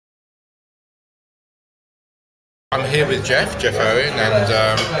I'm here with Geoff Owen,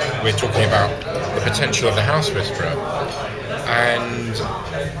 and we're talking about the potential of the house whisperer. And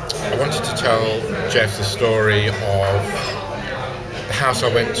I wanted to tell Geoff the story of the house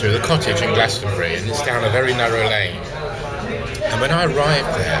I went to, the cottage in Glastonbury, and it's down a very narrow lane. And when I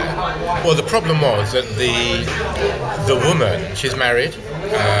arrived there, well, the problem was that the woman, she's married,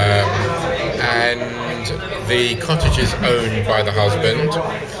 and the cottage is owned by the husband,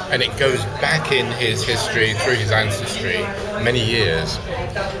 and it goes back in his history, through his ancestry, many years.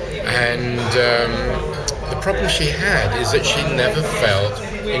 And the problem she had is that she never felt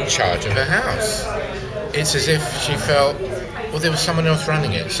in charge of her house. It's as if she felt, well, there was someone else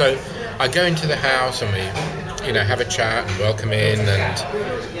running it. So I go into the house and we, have a chat and welcome in, and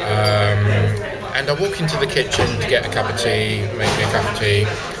I walk into the kitchen to get a cup of tea, make me a cup of tea,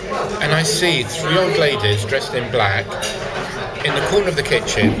 and I see three old ladies dressed in black in the corner of the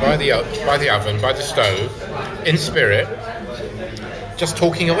kitchen, by the oven, by the stove, in spirit, just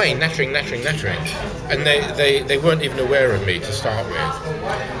talking away, nattering. And they weren't even aware of me to start with.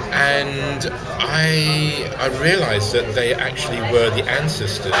 And I realised that they actually were the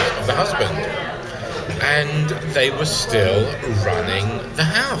ancestors of the husband. And they were still running the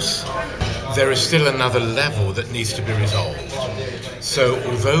house. There is still another level that needs to be resolved. So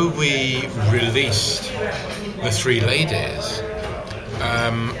although we released the three ladies,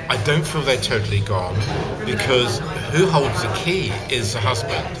 I don't feel they're totally gone, because who holds the key is the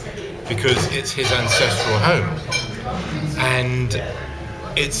husband, because it's his ancestral home. And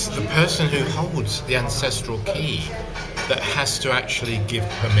it's the person who holds the ancestral key that has to actually give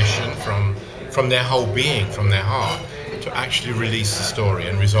permission from their whole being, from their heart, to actually release the story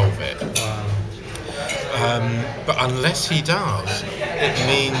and resolve it. But unless he does, it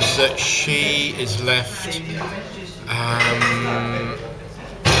means that she is left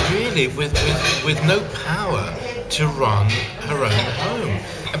really with no power to run her own home.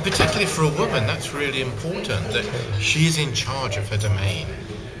 And particularly for a woman, that's really important, that she is in charge of her domain.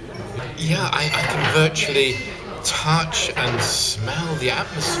 Yeah, I can virtually touch and smell the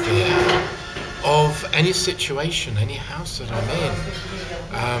atmosphere of any situation, any house that I'm in.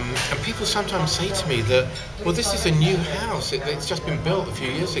 And people sometimes say to me that, well, this is a new house, it's just been built a few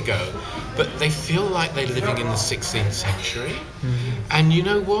years ago, but they feel like they're living in the 16th century. And you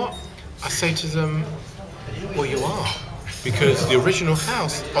know what? I say to them, well, you are, because the original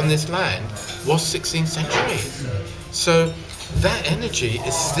house on this land was 16th century. So that energy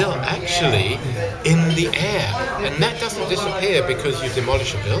is still actually in the air, and that doesn't disappear because you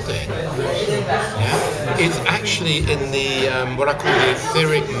demolish a building. Yeah? It's actually in the what I call the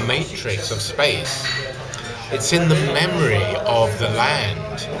etheric matrix of space. It's in the memory of the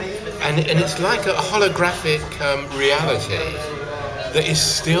land, and it's like a holographic reality that is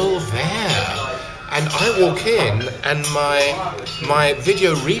still there. And I walk in, and my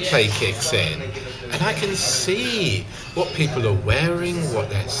video replay kicks in, and I can see what people are wearing, what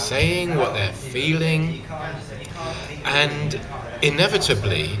they're saying, what they're feeling. And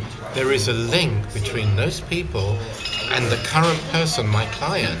inevitably, there is a link between those people and the current person, my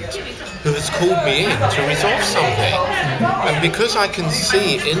client, who has called me in to resolve something. And because I can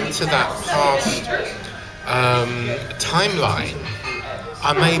see into that past timeline,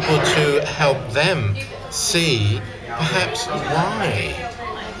 I'm able to help them see perhaps why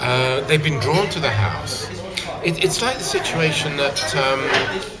they've been drawn to the house. It's like the situation at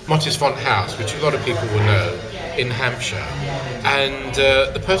Mottisfont House, which a lot of people will know, in Hampshire. And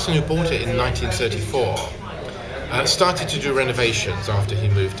the person who bought it in 1934 started to do renovations after he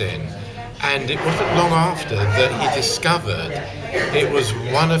moved in. And it wasn't long after that he discovered it was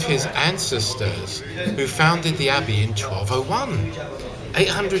one of his ancestors who founded the Abbey in 1201,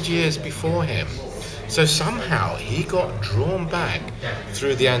 800 years before him. So somehow he got drawn back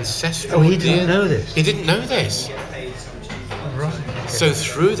through the ancestral... Oh, he didn't know this? He didn't know this. Right. Okay. So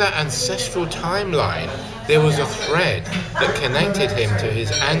through that ancestral timeline, there was a thread that connected him to his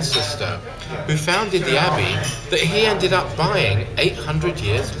ancestor, who founded the Abbey that he ended up buying 800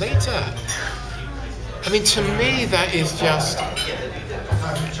 years later. I mean, to me, that is just...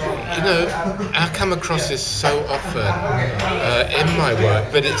 I come across this so often in my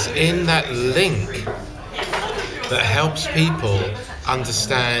work, but it's in that link that helps people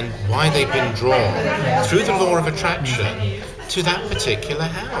understand why they've been drawn through the law of attraction to that particular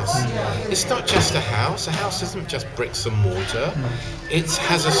house. It's not just a house. A house isn't just bricks and mortar. It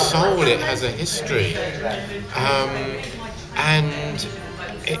has a soul, it has a history. And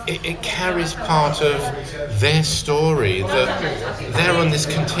it carries part of their story, that they're on this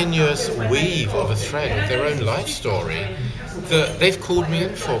continuous weave of a thread of their own life story that they've called me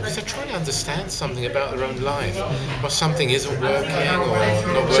in for, because they're trying to understand something about their own life, or something isn't working or not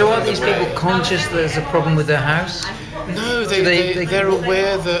working. So are these people conscious that there's a problem with their house? No, they're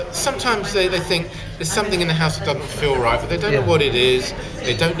aware that sometimes they think there's something in the house that doesn't feel right, but they don't know what it is.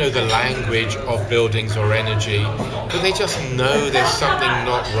 They don't know the language of buildings or energy, but they just know there's something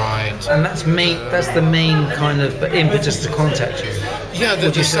not right. And that's the main kind of impetus to contact you. Yeah,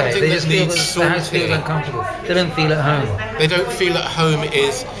 would you say? They just feel that sorting. the house feels uncomfortable. They don't feel at home. They don't feel at home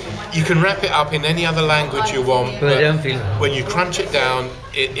is, you can wrap it up in any other language you want, but they don't feel at home. When you crunch it down,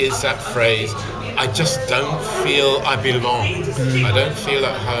 it is that phrase, I just don't feel I belong. I don't feel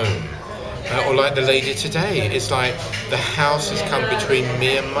at home. Or like the lady today, it's like the house has come between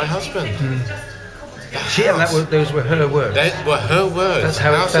me and my husband. Those were her words. They were her words. That's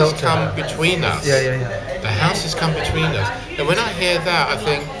how the house it felt has come between us. Yeah. The house has come between us. And when I hear that, I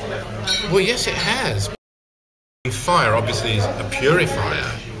think, well, yes, it has. Fire obviously is a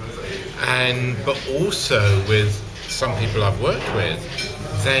purifier, but also with some people I've worked with,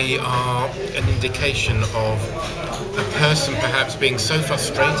 they are an indication of a person perhaps being so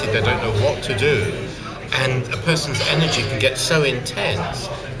frustrated they don't know what to do, and a person's energy can get so intense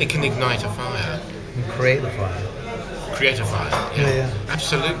it can ignite a fire. And create the fire. Create a fire, yeah.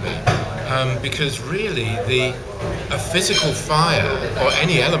 Absolutely. Because really a physical fire, or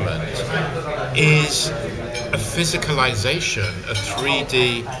any element, is a physicalization, a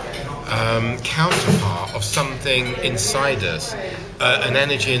 3D counterpart of something inside us, an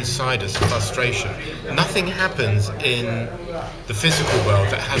energy inside us, frustration. Nothing happens in the physical world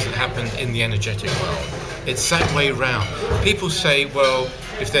that hasn't happened in the energetic world. It's that way round. People say, well,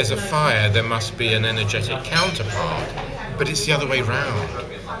 if there's a fire, there must be an energetic counterpart, but it's the other way round.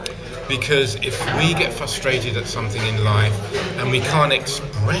 Because if we get frustrated at something in life and we can't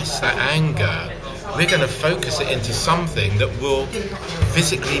express that anger, we're going to focus it into something that will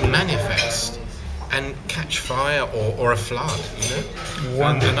physically manifest and catch fire or a flood,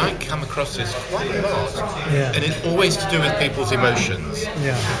 And I come across this quite a lot, and it's always to do with people's emotions.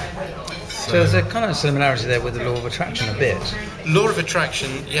 Yeah. So there's a kind of similarity there with the law of attraction a bit. Law of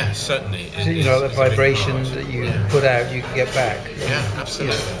attraction, yeah, certainly. The vibration that you put out, you can get back. Yeah,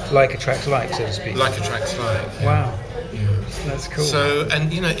 absolutely. Like attracts like, so to speak. Like attracts like. Yeah. Wow. Yeah. That's cool. So,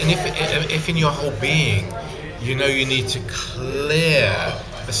 and if in your whole being, you need to clear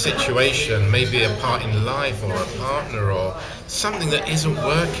a situation, maybe a part in life or a partner or something that isn't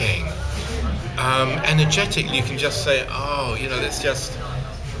working, energetically you can just say, let's just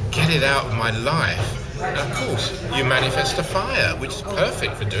get it out of my life. And of course, you manifest a fire, which is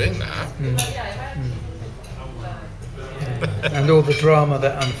perfect for doing that. And all the drama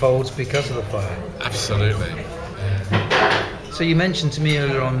that unfolds because of the fire. Absolutely. Yeah. So you mentioned to me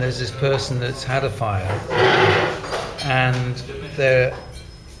earlier on there's this person that's had a fire and they're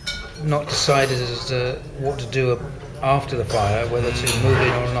not decided as to what to do after the fire, whether to move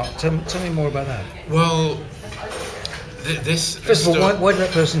in or not. Tell me more about that. Well, First of all, why did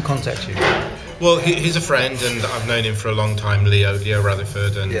that person contact you? Well, he's a friend, and I've known him for a long time, Leo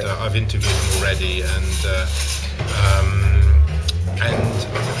Rutherford, and I've interviewed him already, and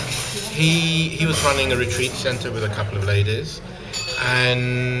he was running a retreat centre with a couple of ladies,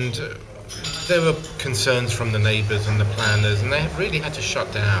 and there were concerns from the neighbours and the planners, and they really had to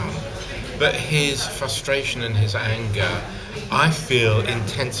shut down. But his frustration and his anger, I feel,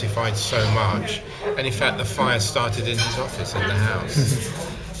 intensified so much, and in fact the fire started in his office in the house.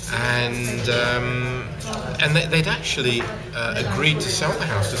 And they'd actually agreed to sell the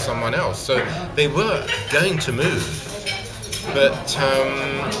house to someone else, so they were going to move, but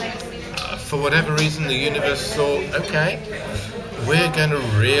for whatever reason the universe thought, okay, we're going to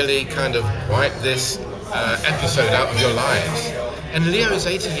really kind of wipe this episode out of your lives. And Leo is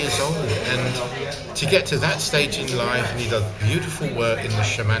 80 years old, and to get to that stage in life, and he does beautiful work in the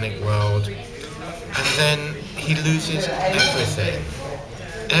shamanic world, and then he loses everything.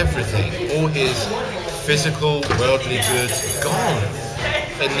 All his physical, worldly goods gone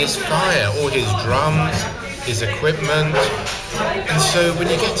in this fire, all his drums, his equipment. And so when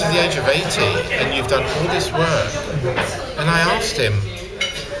you get to the age of 80 and you've done all this work, and I asked him,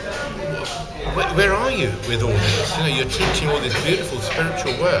 where are you with all this? You're teaching all this beautiful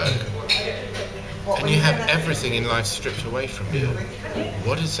spiritual work, and you have everything in life stripped away from you.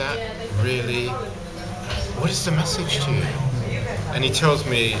 What is that really? What is the message to you? And he tells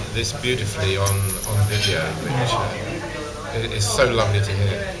me this beautifully on video, which is so lovely to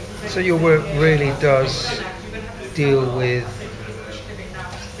hear. So your work really does deal with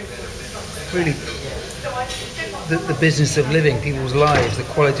really the business of living, people's lives, the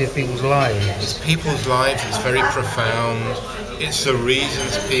quality of people's lives. People's lives is very profound. It's the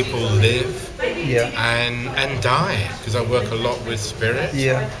reasons people live and die, because I work a lot with spirits.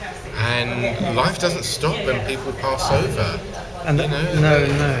 Yeah. And life doesn't stop when people pass over. And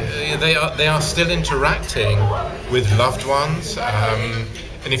they are still interacting with loved ones,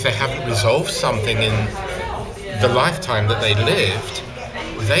 and if they haven't resolved something in the lifetime that they lived,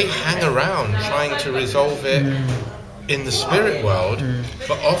 they hang around trying to resolve it in the spirit world,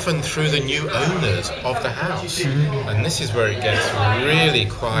 but often through the new owners of the house. And this is where it gets really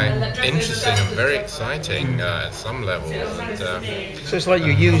quite interesting and very exciting at some level. And, so it's like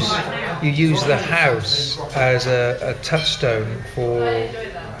you use the house as a touchstone for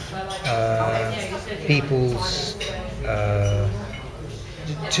people's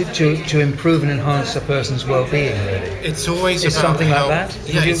to improve and enhance a person's well-being, really. It's always about something like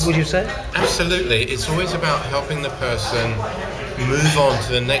that. Would you say? Absolutely. It's always about helping the person move on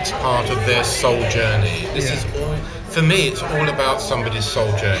to the next part of their soul journey. This is all, for me, it's all about somebody's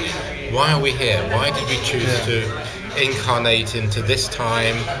soul journey. Why are we here? Why did we choose to incarnate into this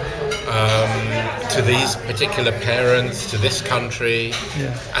time, to these particular parents, to this country,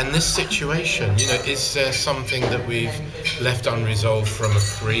 and this situation? You know, is there something that we've left unresolved from a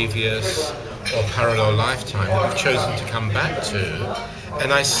previous or parallel lifetime that we've chosen to come back to?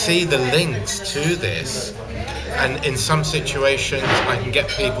 And I see the links to this, and in some situations I can get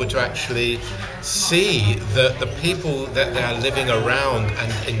people to actually see that the people that they are living around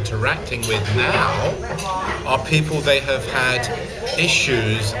and interacting with now are people they have had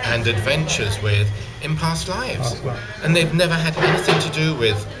issues and adventures with in past lives. And they've never had anything to do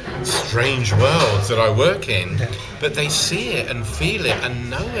with strange worlds that I work in, but they see it and feel it and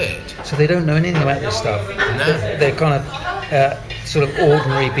know it. So they don't know anything about this stuff? No. They're kind of sort of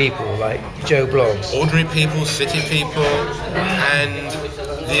ordinary people, like Joe Bloggs. Ordinary people, city people, and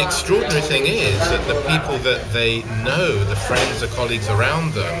the extraordinary thing is that the people that they know, the friends, the colleagues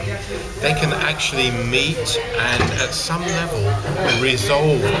around them, they can actually meet and at some level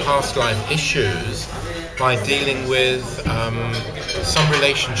resolve past life issues by dealing with some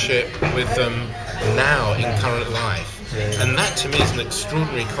relationship with them now in current life. And that to me is an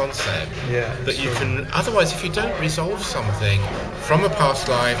extraordinary concept that you can, otherwise if you don't resolve something from a past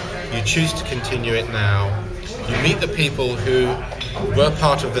life, you choose to continue it now, you meet the people who were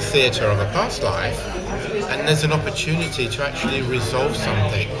part of the theatre of a past life, and there's an opportunity to actually resolve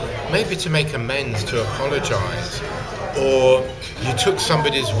something, maybe to make amends, to apologise, or you took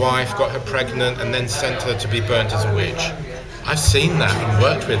somebody's wife, got her pregnant, and then sent her to be burnt as a witch. I've seen that and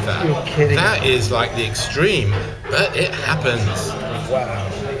worked with that. You're kidding. That is like the extreme, but it happens. Wow.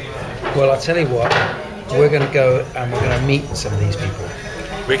 Well, I'll tell you what, we're going to go and we're going to meet some of these people.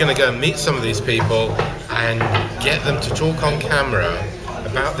 We're going to go and meet some of these people and get them to talk on camera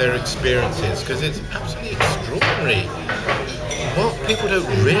about their experiences, because it's absolutely extraordinary what people don't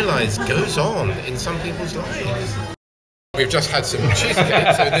realise goes on in some people's lives. We've just had some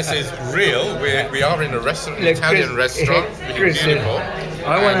cheesecake, so this is real. We are in a restaurant, an Italian restaurant. Chris, beautiful.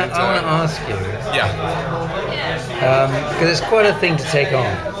 I want to ask you. Because it's quite a thing to take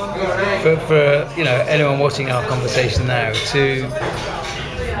on for anyone watching our conversation now to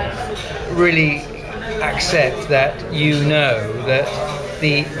really accept that that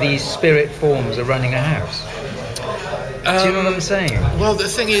these spirit forms are running a house. Do you know what I'm saying? Well, the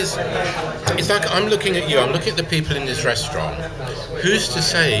thing is, it's like I'm looking at you, I'm looking at the people in this restaurant. Who's to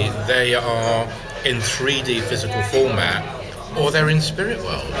say they are in 3D physical format or they're in spirit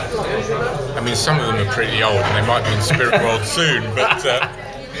world? I mean, some of them are pretty old and they might be in spirit world soon, but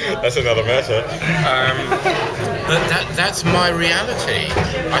that's another matter. But that's my reality.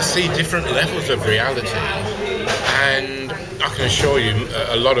 I see different levels of reality, and I can assure you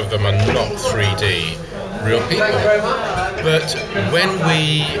a lot of them are not 3D real people. But when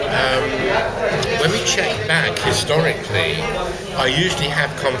we check back historically, I usually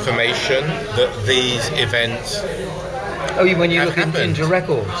have confirmation that these events when you look into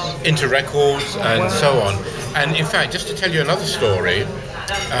records? Into records and so on. And in fact, just to tell you another story,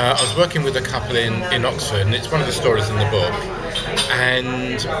 I was working with a couple in Oxford, and it's one of the stories in the book,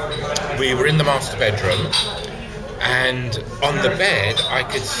 and we were in the master bedroom, and on the bed I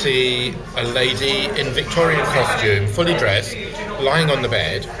could see a lady in Victorian costume, fully dressed, lying on the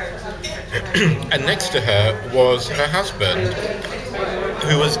bed, and next to her was her husband,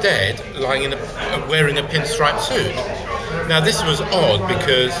 who was dead, lying wearing a pinstripe suit. Now this was odd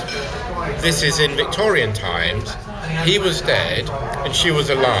because this is in Victorian times. He was dead and she was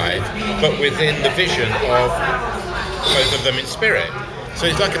alive, but within the vision of both of them in spirit. So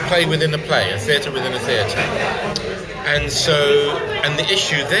it's like a play within a play, a theatre within a theatre. And so, and the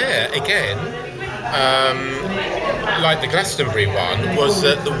issue there, again, like the Glastonbury one, was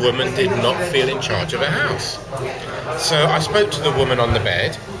that the woman did not feel in charge of her house. So I spoke to the woman on the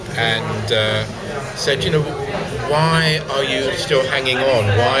bed and said, why are you still hanging on?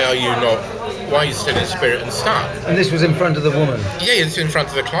 Why are you still in spirit and stuck? And this was in front of the woman? Yeah, it's in front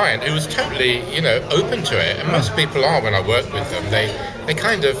of the client, who was totally, open to it. And most people are when I work with them. They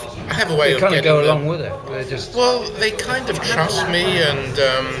kind of, I have a way of kind getting of go them, along with it. They're just... Well, they kind of trust me, and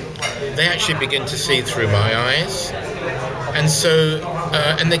they actually begin to see through my eyes. And so,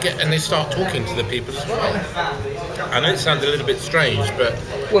 and they start talking to the people as well. I know it sounds a little bit strange, but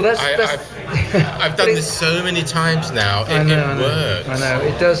I've done this so many times now. It works. I know.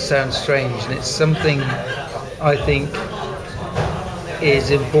 It does sound strange, and it's something I think is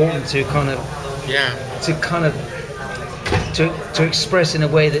important to to express in a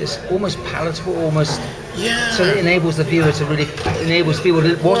way that's almost palatable, almost. Yeah. So it enables the viewer to really, enables people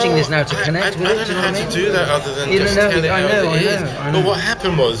watching this now to connect with it. I don't know how to do that other than just tell it how it is. But what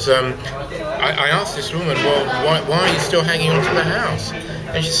happened was, I asked this woman, well, why are you still hanging on to the house?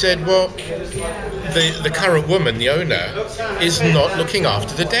 And she said, well, the current woman, the owner, is not looking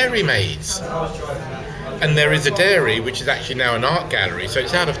after the dairy maids. And there is a dairy, which is actually now an art gallery, so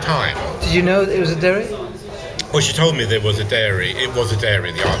it's out of time. Did you know that it was a dairy? Well, she told me there was a dairy. It was a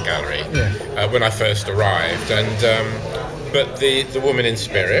dairy, the art gallery, when I first arrived. And but the woman in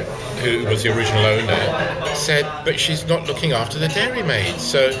spirit, who was the original owner, said, but she's not looking after the dairy maids.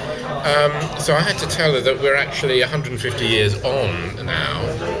 So I had to tell her that we're actually 150 years on now.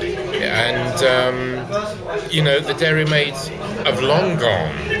 And, the dairy maids have long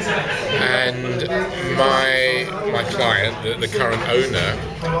gone. And my client, the current owner,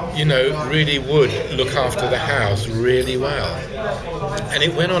 really would look after the house really well. And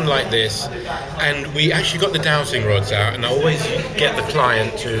it went on like this, and we actually got the dowsing rods out, and I always get the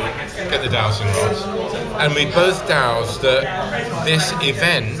client to get the dowsing rods. And we both dowsed that this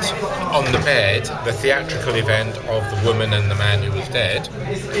event on the bed, the theatrical event of the woman and the man who was dead,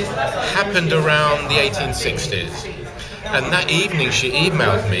 happened around the 1860s. And that evening she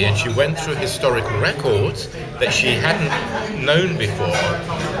emailed me and she went through historical records that she hadn't known before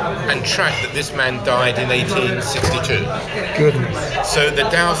and tracked that this man died in 1862. Goodness. So the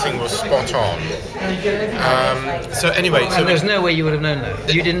dowsing was spot on. And there's no way you would have known that.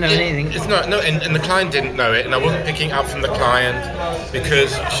 You didn't know anything. It's not, no, and the client didn't know it, and I wasn't picking up from the client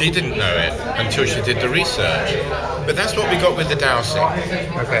because she didn't know it until she did the research. But that's what we got with the dowsing.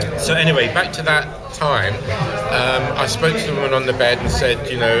 Okay. So anyway, back to that time, I spoke to the woman on the bed and said,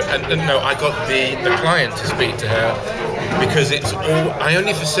 I got the client to speak to her because it's all, I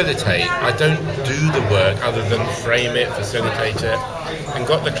only facilitate, I don't do the work other than frame it, facilitate it, and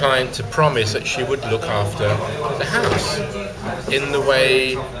got the client to promise that she would look after the house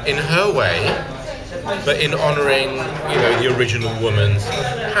in her way, but in honouring, the original woman's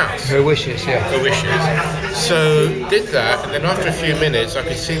house. Her wishes, yeah. Her wishes. So did that, and then after a few minutes, I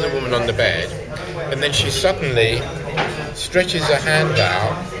could see the woman on the bed, and then she suddenly stretches her hand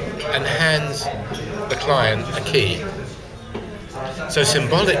out and hands the client a key. So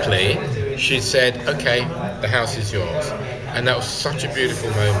symbolically, she said, okay, the house is yours. And that was such a beautiful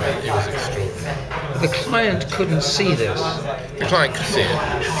moment. It was extraordinary. The client couldn't see this. The client could see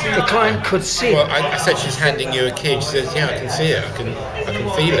it. The client could see it. Well, I said, she's handing you a key. She says, yeah, I can see it. I can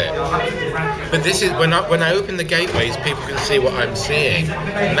feel it. But this is when I open the gateways, people can see what I'm seeing,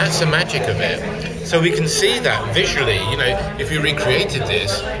 and that's the magic of it. So we can see that visually. If we recreated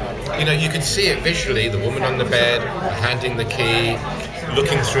this, you could see it visually. The woman on the bed handing the key,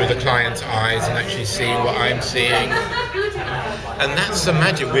 looking through the client's eyes and actually seeing what I'm seeing. And that's the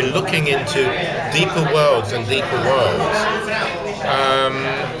magic. We're looking into deeper worlds and deeper worlds.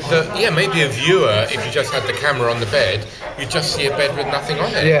 Maybe a viewer, if you just had the camera on the bed, you just see a bed with nothing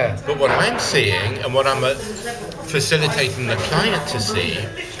on it. Yeah. But what I'm seeing and what I'm facilitating the client to see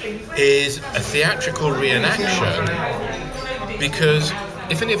is a theatrical reenaction, because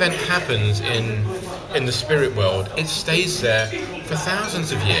if an event happens in the spirit world, it stays there for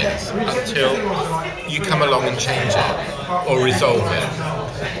thousands of years until you come along and change it or resolve it.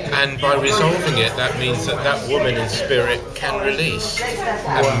 And by resolving it, that means that woman in spirit can release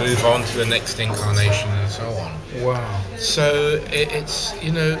and move on to the next incarnation and so on. Wow. So it's,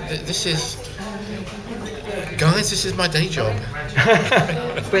 this is... Guys, this is my day job.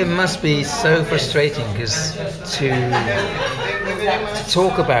 But it must be so frustrating, because to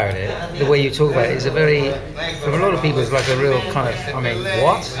talk about it the way you talk about it is for a lot of people, it's like a real kind of,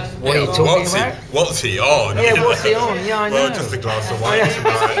 what? What are you talking about? What's he on? Yeah, what's he on? Yeah, I know. Well, just a glass of wine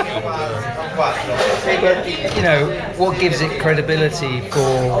tonight. But, what gives it credibility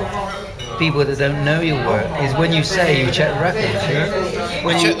for people that don't know your work is when you say you check the records, you know?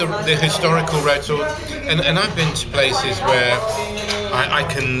 I check the historical record, and I've been to places where I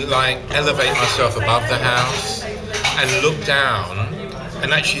can like elevate myself above the house and look down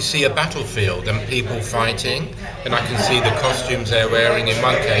and actually see a battlefield and people fighting, and I can see the costumes they're wearing. In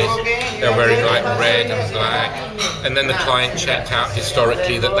one case, they're wearing like red and black, and then the client checked out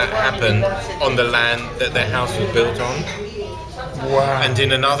historically that happened on the land that their house was built on. Wow. And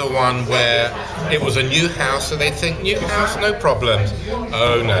in another one where it was a new house, so they think new house, no problems.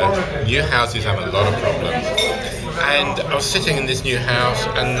 Oh no, new houses have a lot of problems. And I was sitting in this new house,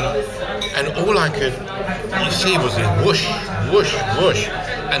 and all I could see was this whoosh, whoosh, whoosh.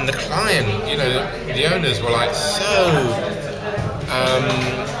 And the client, you know, the owners were like so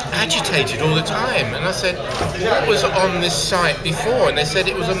agitated all the time. And I said, what was on this site before? And they said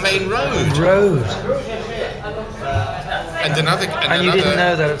it was a main road. And you didn't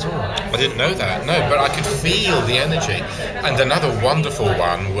know that at all? I didn't know that, no, but I could feel the energy. And another wonderful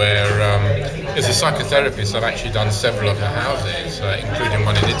one where as a psychotherapist, I've actually done several of her houses, including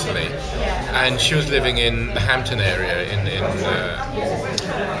one in Italy. And she was living in the Hampton area in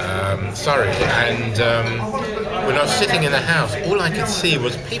Surrey. And when I was sitting in the house, all I could see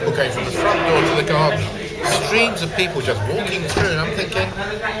was people going from the front door to the garden. Streams of people just walking through, and I'm thinking,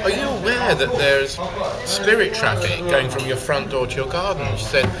 are you aware that there's spirit traffic going from your front door to your garden? She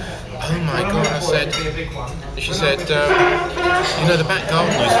said, oh my God. She said, you know, the back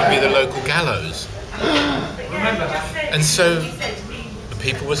garden used to be the local gallows. And so the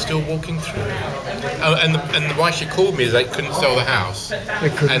people were still walking through. Oh, and why she called me is they couldn't sell the house.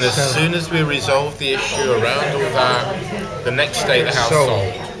 And as soon as we resolved the issue around all that, the next day the house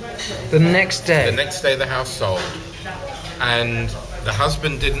sold. The next day? The next day the house sold. And the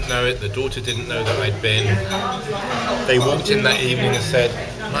husband didn't know it, the daughter didn't know that I'd been. They walked in that evening and said,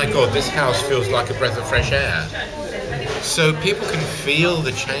 my God, this house feels like a breath of fresh air. So people can feel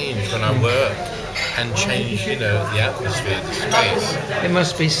the change when I work and change, you know, the atmosphere, the space. It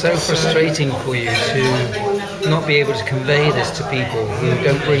must be so frustrating for you to not be able to convey this to people who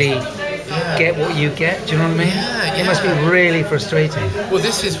don't really get what you get, do you know what I mean? Yeah. It must be really frustrating. Well,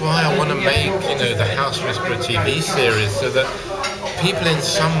 this is why I want to make, you know, the House Whisperer TV series, so that people in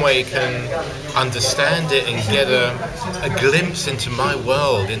some way can understand it and get a glimpse into my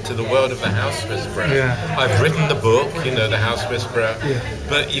world, into the world of the House Whisperer. Yeah. I've written the book, you know, the House Whisperer,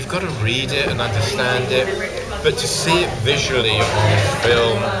 but you've got to read it and understand it. But to see it visually on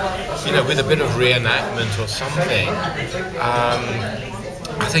film, you know, with a bit of reenactment or something,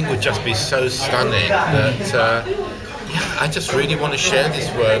 I think would just be so stunning that I just really want to share this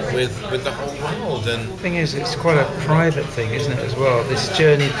work with the whole world. And the thing is, it's quite a private thing, isn't it, as well? This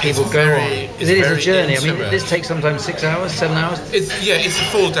journey people go on. It is a journey. Intimate. I mean, this takes sometimes 6 hours, 7 hours. It's a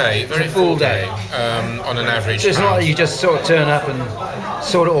full day, very full day on an average. So it's not that you just sort of turn up and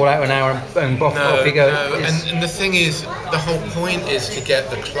sort it all out in an hour and off you go. No. And the thing is, the whole point is to get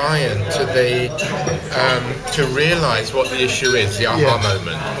the client to realise what the issue is, the aha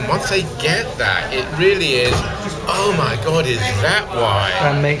moment. And once they get that, it really is, oh my God, is that why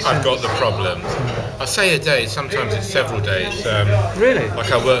I've got the problems? I say a day, sometimes it's several days. Really?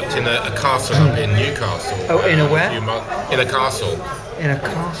 Like I worked in a castle up in Newcastle. Oh, in a where? In a castle. In a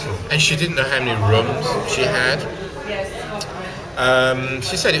castle? And she didn't know how many rooms she had.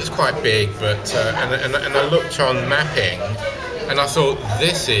 She said it was quite big, but and I looked on mapping, and I thought,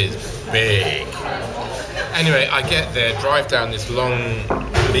 this is big. Anyway, I get there, drive down this long,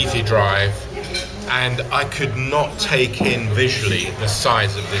 leafy drive, and I could not take in visually the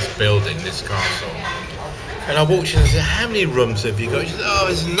size of this building, this castle. And I walked in and said, how many rooms have you got? She said, oh,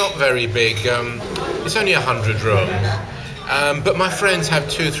 it's not very big. It's only 100 rooms. But my friends have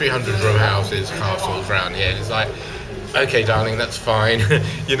 200-300 room houses, castles around here. And it's like, okay, darling, that's fine.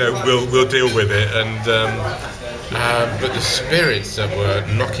 You know, we'll deal with it. And but the spirits that were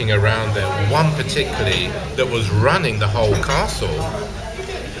knocking around there, one particularly that was running the whole castle,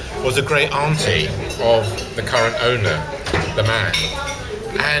 was a great auntie of the current owner, the man.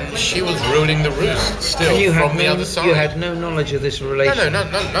 And she was ruling the roost still from the other side. You had no knowledge of this relation? No,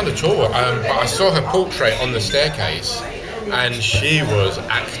 none at all. But I saw her portrait on the staircase, and she was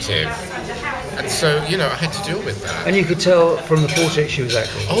active. And so, you know, I had to deal with that. And you could tell from the portrait she was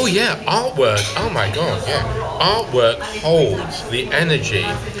active? Oh yeah, artwork. Oh my God, yeah. Artwork holds the energy.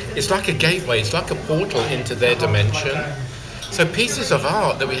 It's like a gateway. It's like a portal into their dimension. So pieces of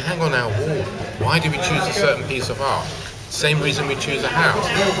art that we hang on our wall, why do we choose a certain piece of art? Same reason we choose a house.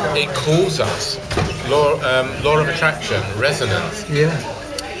 It calls us. Law of attraction, resonance. Yeah.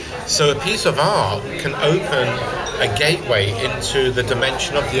 So a piece of art can open a gateway into the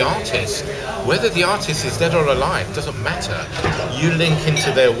dimension of the artist. Whether the artist is dead or alive doesn't matter. You link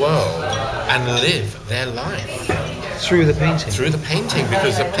into their world and live their life. Through the painting. Through the painting,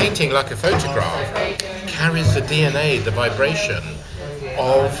 because a painting, like a photograph, carries the DNA, the vibration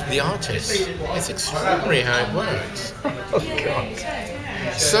of the artist. It's extraordinary how it works. Oh, God.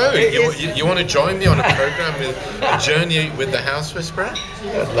 So, you want to join me on a program with a journey with the House Whisperer?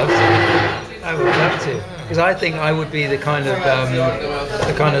 I'd love to. I would love to, because I think I would be the kind of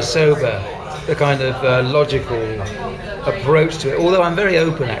sober, the kind of logical approach to it. Although I'm very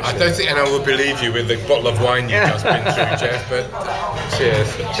open, actually. I don't think anyone will believe you with the bottle of wine you've just been through, Geoff. But cheers.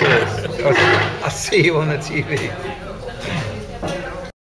 Cheers. I'll see you on the TV.